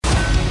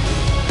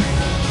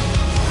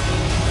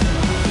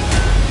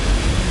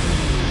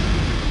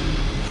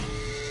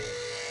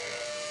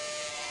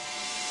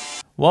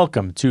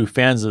Welcome to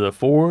Fans of the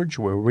Forge,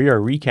 where we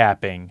are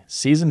recapping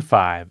Season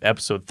 5,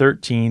 Episode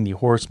 13, The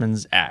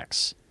Horseman's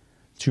Axe.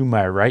 To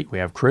my right, we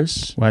have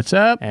Chris. What's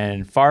up?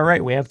 And far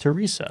right, we have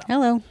Teresa.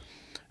 Hello.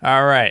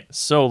 All right,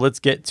 so let's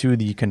get to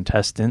the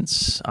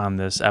contestants on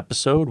this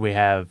episode. We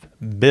have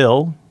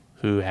Bill,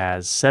 who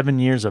has 7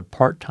 years of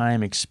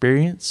part-time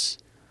experience.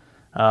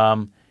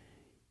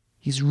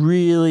 He's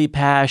really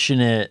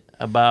passionate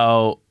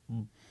about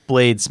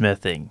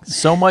bladesmithing,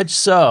 so much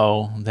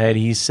so that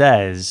he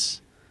says,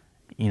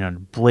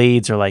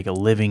 blades are like a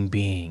living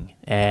being,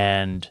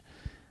 and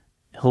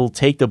he'll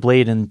take the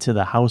blade into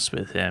the house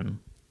with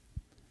him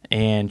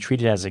and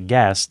treat it as a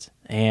guest,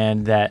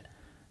 and that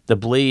the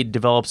blade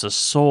develops a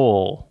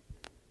soul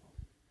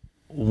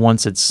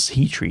once it's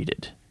heat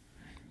treated.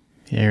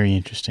 Very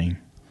interesting.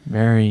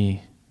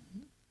 Very,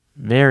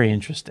 very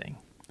interesting.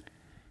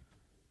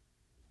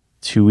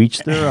 To each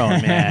their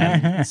own,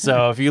 man.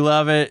 So if you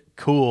love it,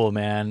 cool,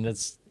 man.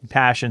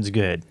 Passion's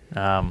good.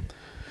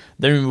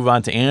 Then we move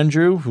on to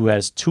Andrew, who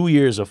has 2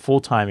 years of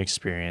full-time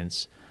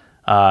experience.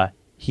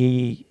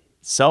 He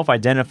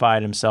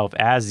self-identified himself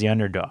as the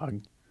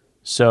underdog.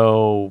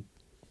 So,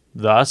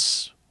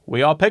 thus,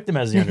 we all picked him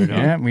as the underdog.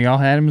 Yeah, we all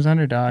had him as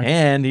underdog.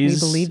 And We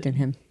believed in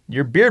him.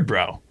 Your beard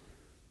bro.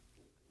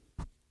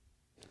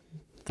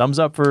 Thumbs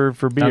up for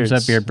beards. Thumbs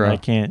up, beard bro.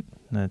 That's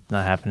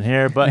not happening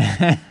here.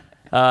 But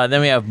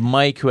then we have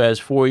Mike, who has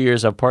 4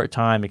 years of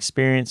part-time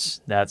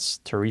experience. That's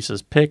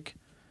Teresa's pick.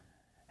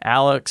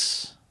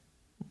 Alex,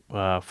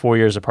 4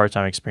 years of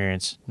part-time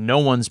experience. No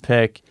one's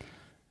pick.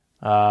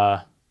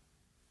 I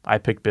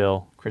picked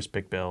Bill. Chris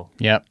picked Bill.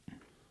 Yep.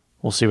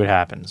 We'll see what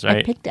happens, right?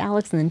 I picked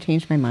Alex and then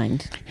changed my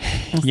mind.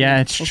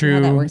 Yeah, it's We'll true.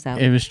 see how that works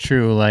out. It was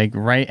true. Like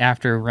right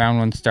after round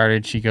one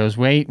started, she goes,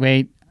 wait,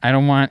 I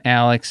don't want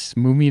Alex.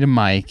 Move me to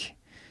Mike.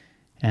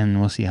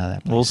 And we'll see how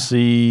that plays We'll out.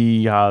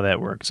 see how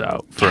that works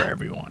out for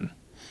everyone.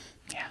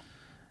 Yeah.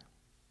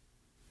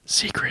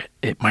 Secret.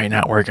 It might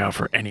not work out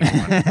for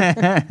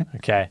anyone.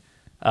 Okay.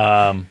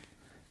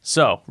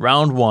 So,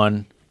 round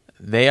one,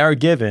 they are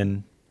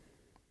given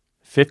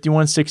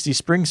 5160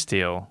 spring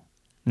steel.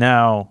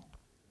 Now,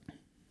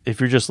 if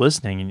you're just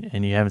listening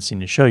and you haven't seen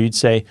the show, you'd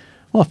say,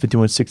 well,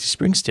 5160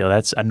 spring steel,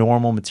 that's a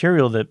normal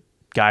material that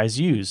guys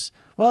use.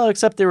 Well,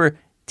 except there were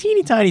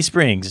teeny tiny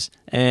springs.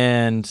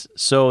 And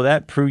so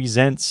that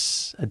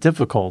presents a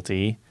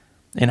difficulty.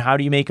 And how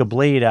do you make a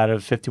blade out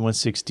of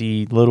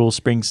 5160 little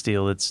spring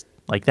steel that's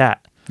like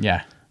that?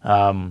 Yeah.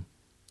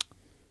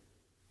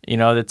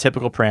 The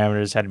typical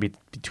parameters had to be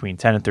between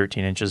 10 and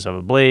 13 inches of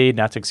a blade,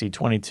 not to exceed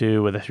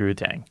 22 with a through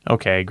tang.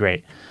 Okay,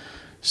 great.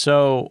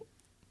 So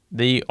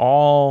they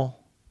all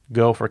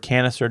go for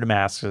canister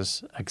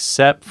Damascus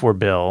except for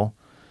Bill.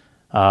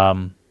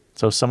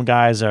 So some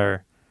guys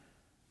are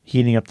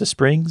heating up the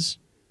springs,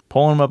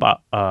 pulling them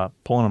out,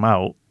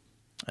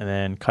 and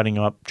then cutting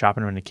them up,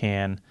 chopping them in a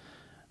can.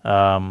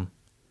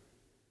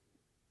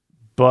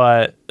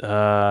 But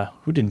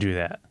who didn't do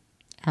that?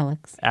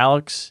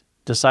 Alex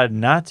decided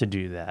not to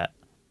do that.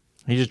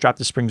 He just dropped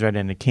the springs right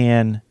in the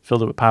can,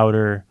 filled it with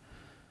powder,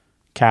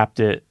 capped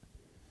it.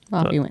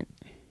 Off you went.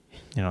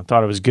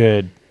 Thought it was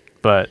good,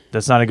 but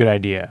that's not a good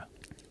idea.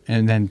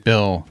 And then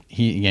Bill,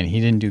 he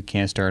didn't do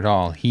canister at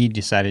all. He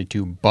decided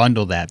to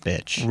bundle that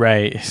bitch.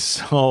 Right.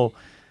 So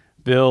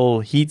Bill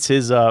heats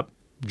his up,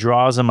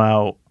 draws them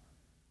out,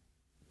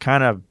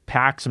 kind of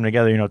packs them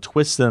together,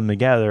 twists them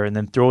together, and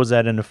then throws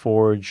that in the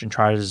forge and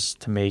tries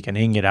to make an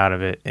ingot out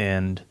of it.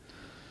 And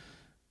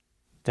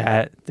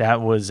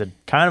that was a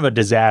kind of a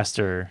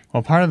disaster.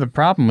 Well, part of the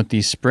problem with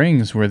these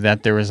springs were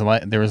that there was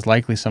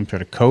likely some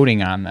sort of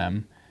coating on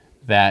them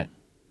that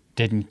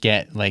didn't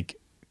get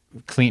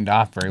cleaned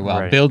off very well.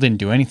 Right. Bill didn't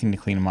do anything to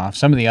clean them off.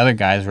 Some of the other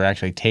guys were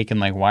actually taking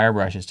wire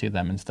brushes to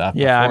them and stuff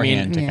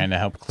beforehand to kind of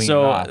help clean it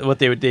off. So what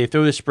they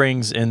throw the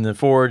springs in the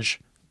forge,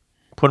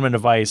 put them in a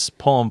vise,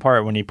 pull them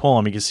apart. When you pull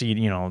them, you can see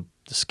the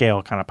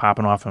scale kind of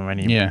popping off and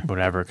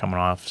whatever coming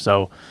off.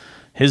 So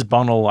his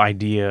bundle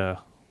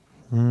idea,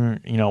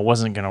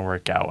 wasn't going to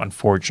work out,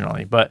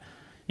 unfortunately. But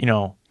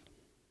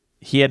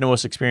he had the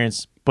most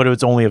experience, but it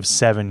was only of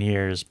 7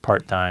 years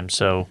part time.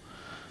 So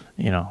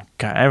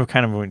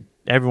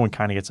everyone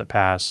kind of gets a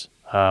pass.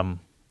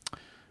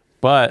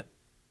 But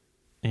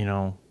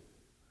Andrew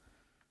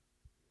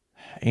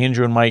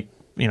and Mike,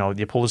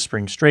 they pull the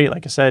spring straight.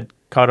 Like I said,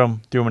 cut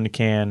them, threw them in the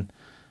can.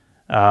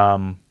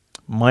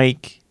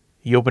 Mike,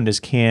 he opened his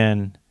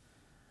can,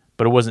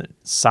 but it wasn't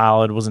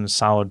solid. It wasn't a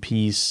solid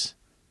piece.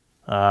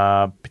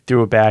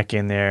 Threw it back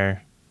in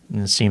there,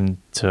 and it seemed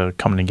to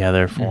come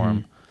together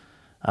for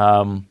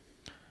him.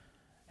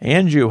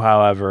 Andrew,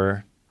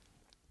 however,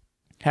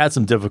 had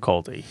some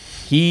difficulty.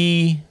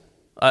 He,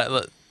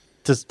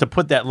 to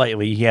put that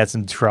lightly, he had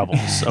some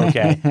troubles.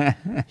 Okay,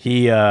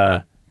 he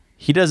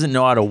doesn't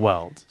know how to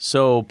weld,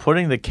 so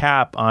putting the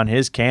cap on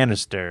his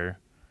canister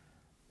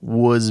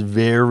was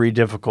very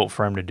difficult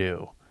for him to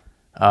do.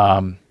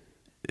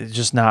 It's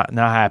just not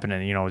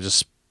happening.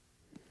 Just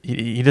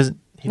he doesn't.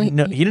 He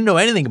didn't know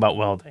anything about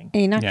welding. And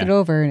he knocked it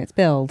over and it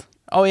spilled.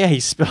 Oh yeah, he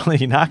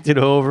knocked it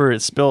over.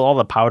 It spilled. All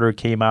the powder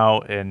came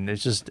out, and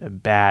it's just a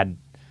bad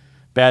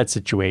bad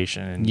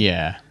situation. And,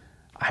 Yeah.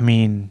 I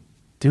mean,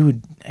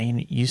 dude,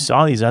 you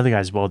saw these other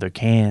guys weld their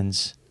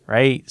cans,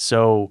 right?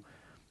 So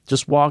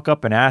just walk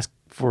up and ask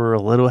for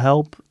a little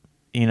help,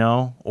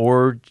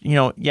 or,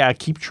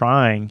 keep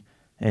trying.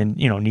 And,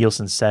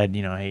 Nielsen said,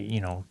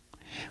 hey,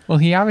 Well,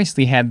 he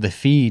obviously had the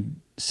feed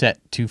set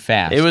too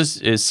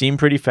fast. it seemed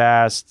pretty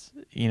fast,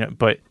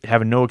 but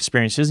having no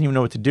experience, he doesn't even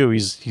know what to do.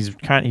 He's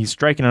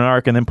striking an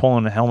arc and then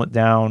pulling the helmet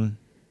down.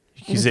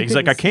 He's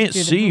like, I can't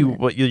see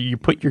what you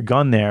put your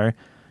gun there.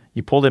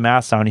 You pull the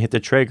mask down, you hit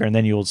the trigger, and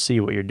then you'll see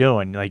what you're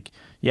doing. Like,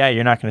 yeah,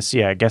 you're not going to see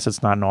it. I guess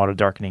it's not an auto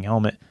darkening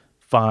helmet.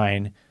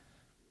 Fine.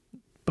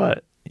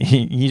 But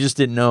he just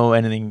didn't know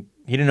anything.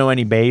 He didn't know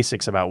any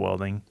basics about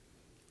welding.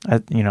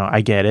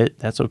 I get it.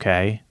 That's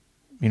okay.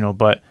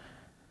 But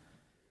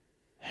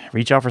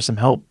reach out for some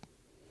help.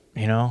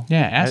 Yeah,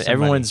 ask somebody.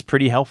 Everyone's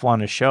pretty helpful on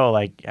the show.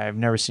 Like, I've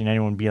never seen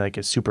anyone be like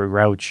a super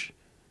grouch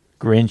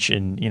Grinch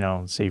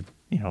and, say,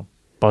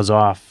 buzz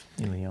off.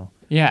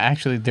 Yeah,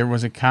 actually, there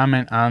was a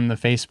comment on the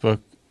Facebook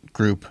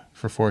group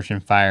for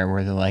Fortune Fire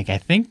where they're like, I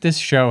think this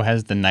show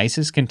has the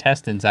nicest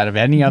contestants out of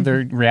any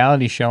other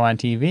reality show on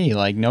TV.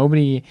 Like,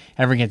 nobody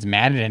ever gets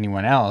mad at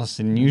anyone else,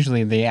 and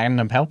usually they end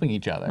up helping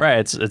each other.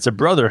 Right. It's a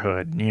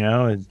brotherhood,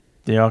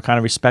 They all kind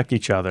of respect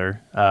each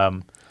other.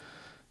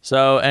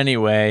 So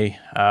anyway,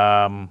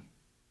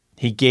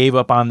 he gave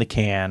up on the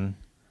can,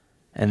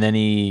 and then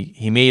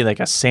he made like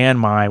a sand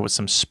mine with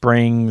some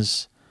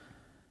springs.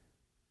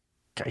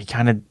 He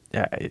kind of,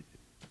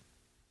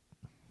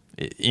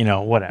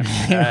 whatever.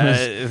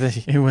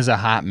 It was a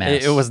hot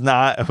mess. It was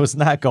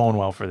not going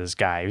well for this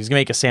guy. He was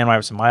gonna make a sand mine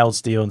with some mild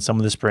steel and some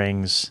of the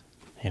springs.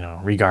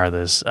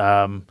 Regardless,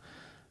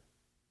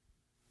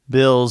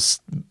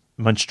 Bill's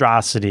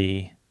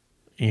monstrosity.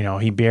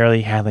 He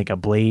barely had like a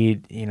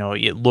blade.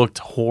 It looked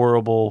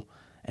horrible,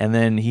 and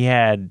then he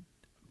had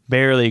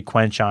barely a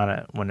quench on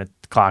it when the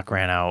clock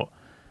ran out.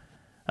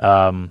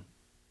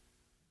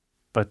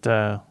 But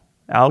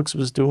Alex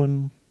was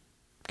doing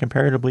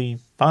comparatively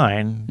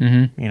fine,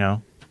 than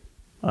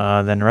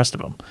the rest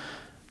of them.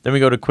 Then we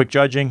go to quick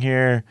judging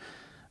here.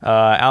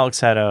 Alex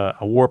had a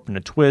warp and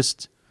a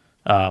twist.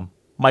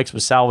 Mike's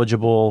was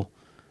salvageable.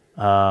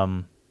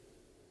 Andrew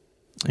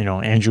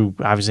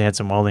obviously had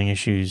some welding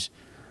issues.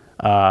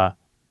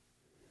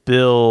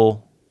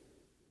 Bill,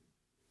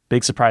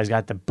 big surprise,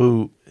 got the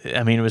boot.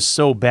 I mean, it was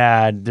so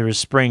bad. There was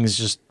springs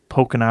just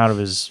poking out of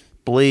his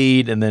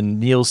blade, and then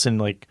Nielsen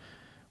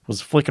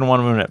was flicking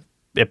one of them, and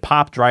it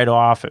popped right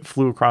off. It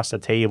flew across the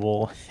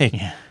table.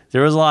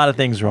 There was a lot of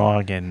things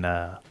wrong, and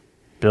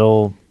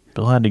Bill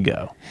had to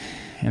go.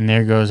 And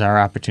there goes our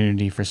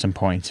opportunity for some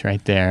points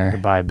right there.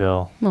 Goodbye,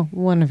 Bill. Well,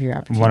 one of your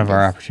opportunities. One of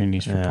our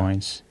opportunities for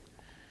points.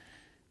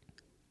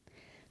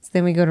 So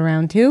then we go to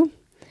round 2.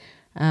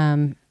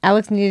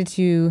 Alex needed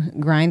to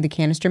grind the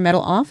canister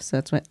metal off, so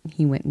that's what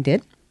he went and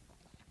did.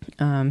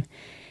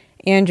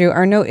 Andrew,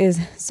 our note is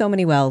so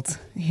many welds.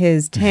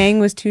 His tang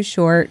was too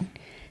short,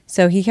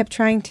 so he kept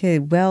trying to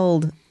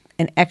weld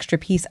an extra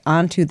piece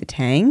onto the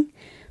tang,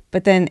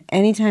 but then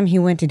anytime he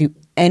went to do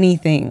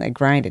anything, like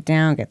grind it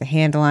down, get the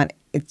handle on,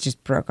 it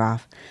just broke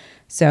off.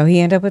 So he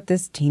ended up with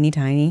this teeny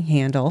tiny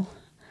handle.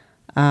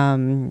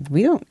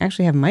 We don't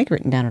actually have Mike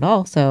written down at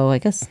all, so I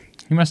guess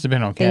he must have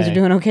been okay. Things are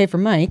doing okay for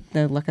Mike,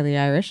 the luck of the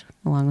Irish,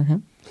 along with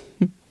him.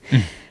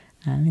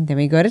 And then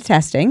we go to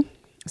testing.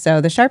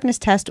 So the sharpness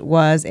test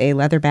was a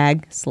leather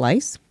bag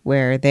slice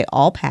where they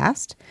all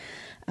passed.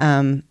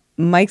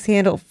 Mike's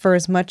handle, for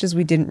as much as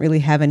we didn't really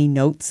have any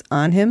notes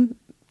on him,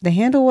 the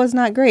handle was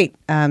not great.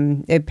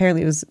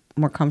 Apparently it was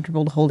more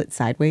comfortable to hold it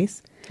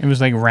sideways. It was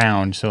like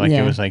round, so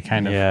it was like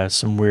kind of... Yeah,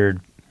 some weird,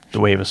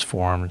 the way it was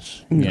formed.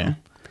 Yeah.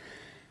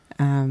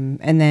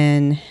 And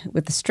then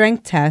with the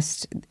strength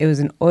test, it was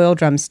an oil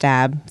drum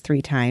stab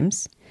 3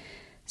 times.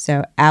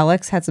 So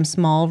Alex had some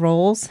small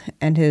rolls,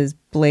 and his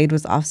blade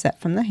was offset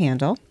from the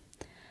handle.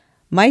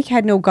 Mike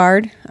had no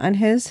guard on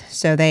his,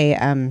 so they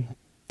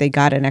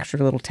got an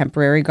extra little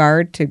temporary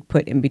guard to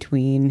put in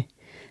between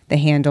the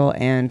handle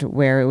and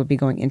where it would be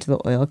going into the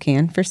oil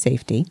can for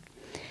safety.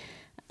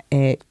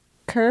 It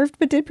curved,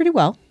 but did pretty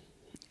well.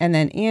 And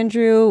then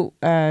Andrew,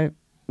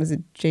 was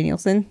it Jay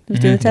Nielsen who was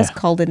doing the test,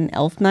 called it an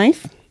elf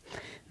knife,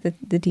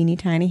 the teeny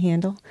tiny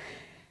handle.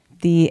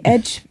 The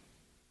edge,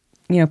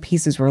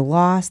 pieces were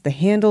lost, the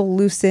handle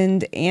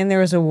loosened, and there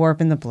was a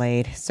warp in the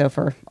blade. So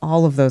for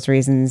all of those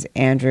reasons,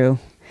 Andrew,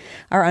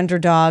 our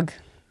underdog,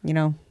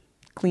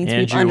 clean sweep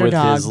Andrew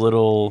underdog. with his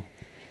little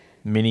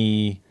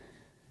mini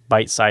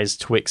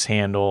bite-sized Twix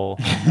handle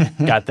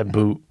got the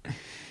boot.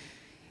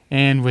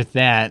 And with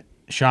that,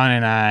 Sean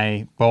and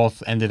I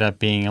both ended up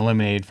being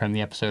eliminated from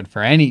the episode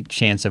for any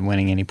chance of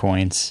winning any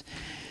points.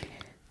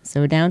 So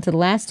we're down to the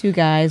last 2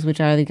 guys,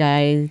 which are the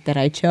guy that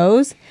I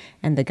chose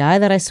and the guy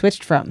that I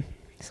switched from.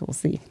 So we'll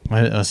see.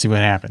 Let's see what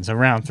happens. So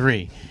round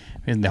 3.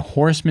 The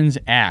Horseman's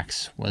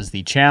Axe was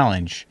the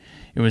challenge.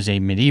 It was a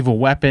medieval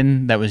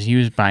weapon that was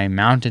used by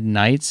mounted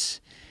knights,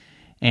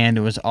 and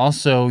it was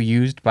also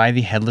used by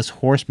the Headless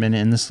Horseman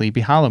in the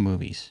Sleepy Hollow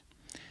movies.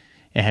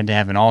 It had to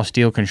have an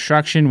all-steel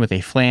construction with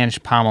a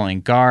flanged pommel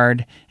and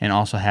guard, and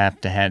also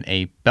have to have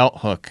a belt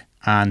hook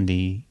on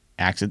the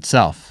axe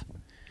itself.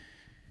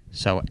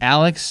 So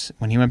Alex,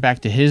 when he went back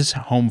to his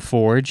home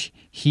forge,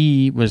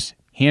 he was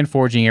hand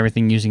forging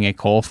everything using a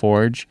coal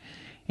forge,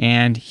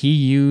 and he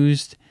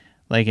used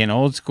like an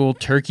old school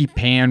turkey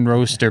pan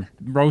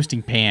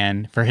roasting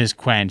pan for his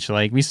quench.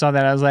 Like we saw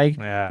that, I was like,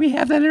 we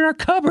have that in our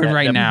cupboard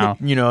now.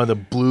 You know, the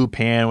blue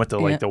pan with the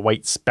like the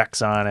white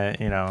specks on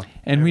it, you know.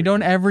 And we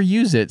don't ever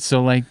use it.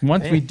 So like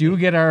once we do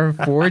get our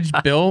forge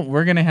built,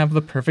 we're gonna have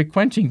the perfect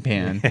quenching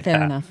pan.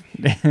 Fair enough.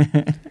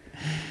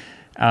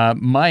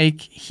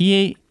 Mike,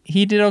 he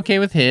did okay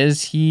with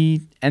his.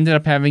 He ended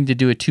up having to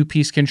do a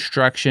 2-piece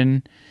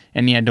construction,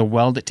 and he had to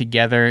weld it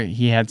together.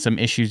 He had some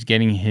issues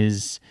getting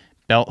his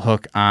belt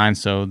hook on,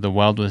 so the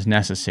weld was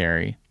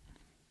necessary.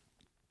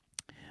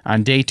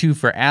 On day 2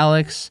 for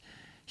Alex,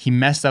 he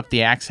messed up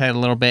the axe head a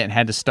little bit and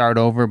had to start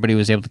over, but he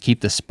was able to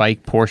keep the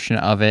spike portion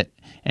of it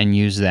and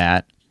use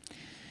that.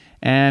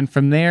 And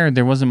from there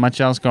wasn't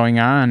much else going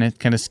on. It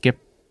kind of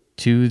skipped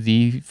to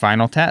the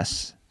final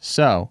tests.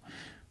 So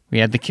we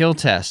had the kill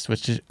test,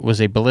 which was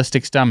a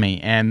ballistics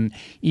dummy. And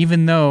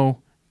even though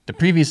the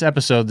previous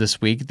episode this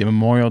week, the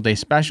Memorial Day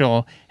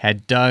special,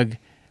 had Doug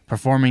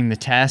performing the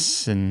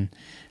tests and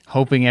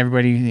hoping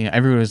everybody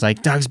was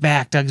like, Doug's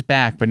back.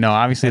 But no,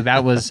 obviously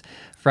that was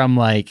from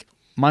like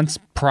months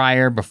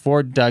prior,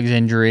 before Doug's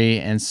injury.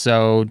 And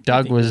so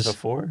Doug was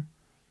before?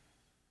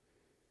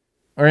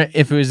 Or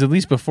if it was at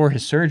least before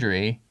his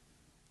surgery.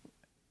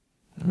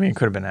 I mean, it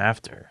could have been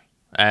after.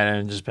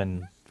 And just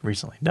been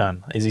recently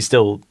done. Is he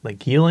still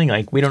like healing?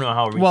 Like, we don't know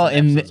how recent. Well,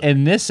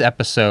 in this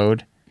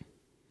episode,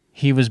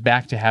 he was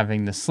back to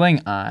having the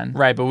sling on.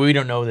 Right, but we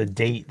don't know the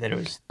date that it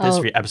was.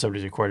 This episode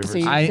was recorded. So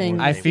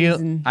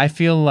I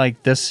feel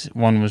like this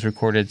one was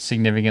recorded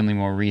significantly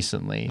more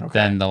recently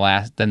than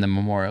the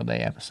Memorial Day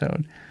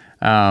episode.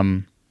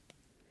 I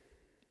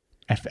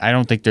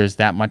don't think there's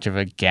that much of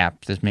a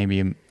gap. There's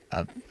maybe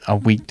a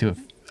week to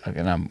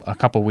a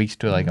couple weeks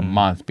to like a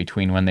month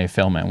between when they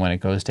film it and when it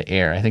goes to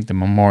air. I think the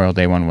Memorial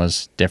Day one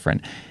was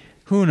different.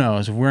 Who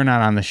knows? We're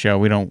not on the show.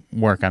 We don't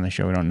work on the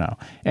show. We don't know.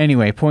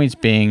 Anyway, points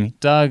being,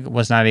 Doug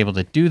was not able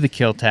to do the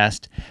kill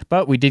test,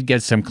 but we did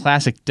get some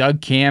classic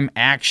Doug Cam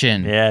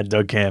action. Yeah,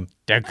 Doug Cam.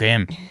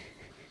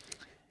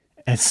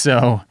 And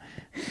so,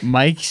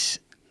 Mike's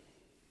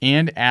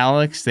and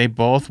Alex, they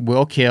both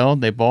will kill.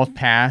 They both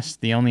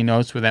passed. The only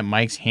notes were that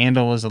Mike's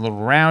handle was a little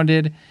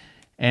rounded,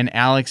 and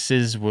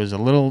Alex's was a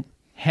little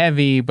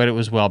heavy, but it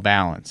was well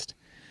balanced.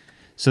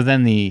 So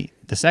then the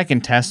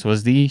second test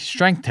was the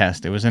strength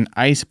test. It was an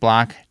ice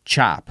block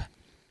chop.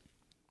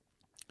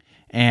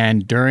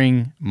 And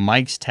during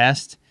Mike's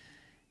test,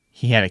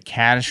 he had a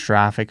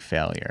catastrophic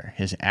failure.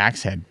 His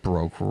axe head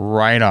broke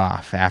right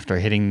off after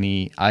hitting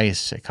the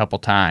ice a couple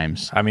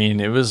times. I mean,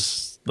 it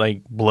was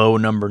like blow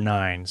number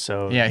 9.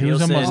 So yeah, he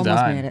was almost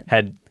done.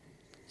 Had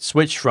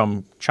switched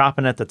from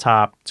chopping at the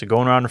top to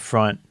going around the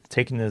front,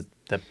 taking the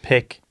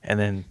pick, and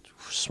then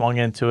swung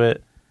into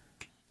it.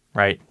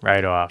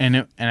 Right off.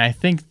 And I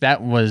think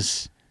that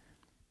was,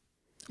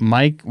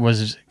 Mike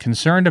was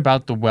concerned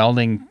about the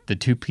welding the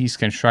 2-piece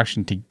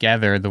construction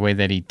together the way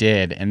that he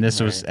did, and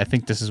this was, I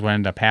think this is what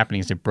ended up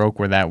happening, is it broke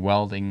where that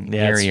welding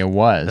area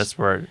was. That's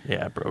where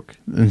it broke.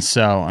 And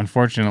so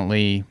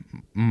unfortunately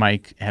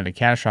Mike had a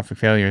catastrophic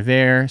failure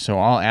there, so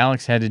all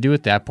Alex had to do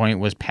at that point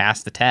was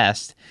pass the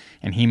test,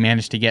 and he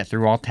managed to get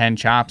through all 10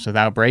 chops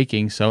without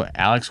breaking, so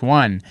Alex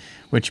won,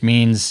 which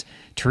means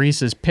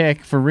Teresa's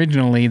pick for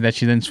originally that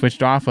she then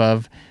switched off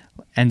of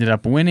ended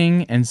up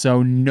winning, and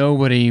so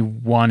nobody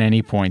won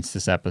any points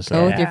this episode.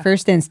 Go with your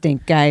first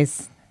instinct,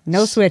 guys.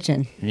 No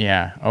switching.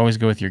 Yeah, always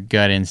go with your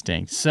gut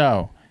instinct.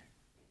 So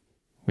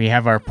we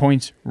have our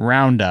points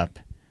roundup.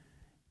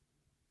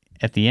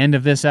 At the end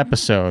of this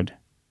episode,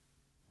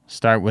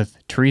 start with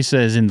Teresa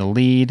is in the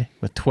lead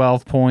with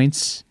 12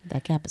 points.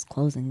 That gap is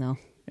closing, though.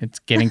 It's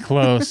getting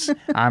close.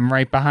 I'm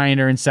right behind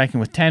her in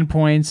second with 10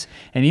 points.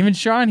 And even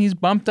Sean, he's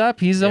bumped up.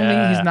 He's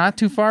not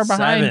too far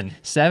behind.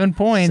 7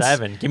 points.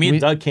 7. Give me a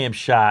Doug Cam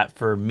shot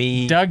for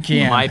me. Doug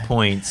Cam. My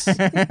points.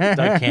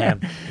 Doug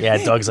Cam.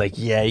 Yeah, Doug's like,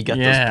 you got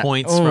those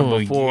points from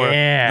before.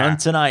 Yeah. None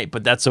tonight,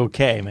 but that's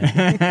okay, man.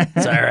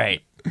 It's all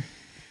right.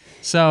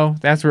 So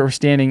that's where we're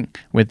standing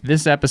with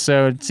this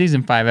episode,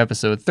 Season 5,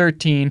 Episode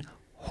 13,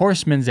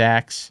 Horseman's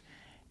Axe.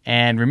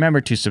 And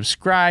remember to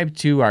subscribe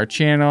to our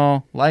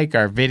channel, like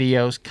our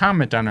videos,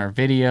 comment on our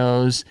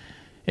videos.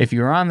 If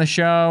you're on the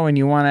show and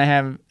you want to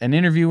have an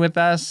interview with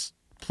us,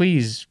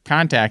 please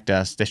contact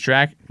us.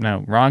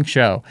 Wrong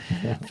show.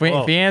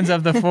 Fans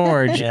of the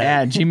Forge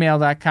at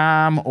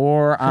gmail.com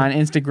or on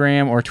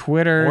Instagram or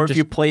Twitter. Or if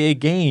you play a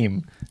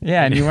game.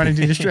 Yeah, and you want to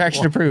do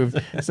Distraction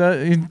Approved. So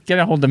you get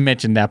a hold of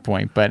Mitch at that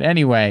point. But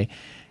anyway,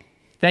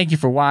 thank you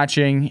for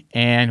watching,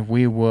 and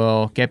we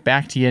will get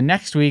back to you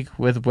next week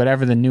with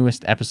whatever the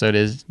newest episode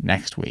is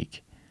next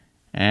week.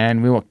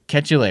 And we will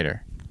catch you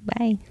later.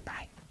 Bye.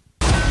 Bye.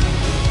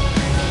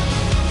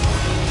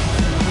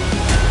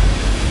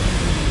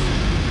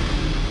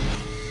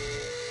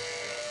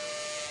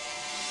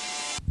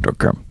 Doug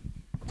Cam.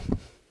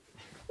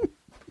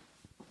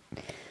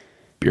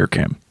 Beer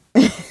Kim.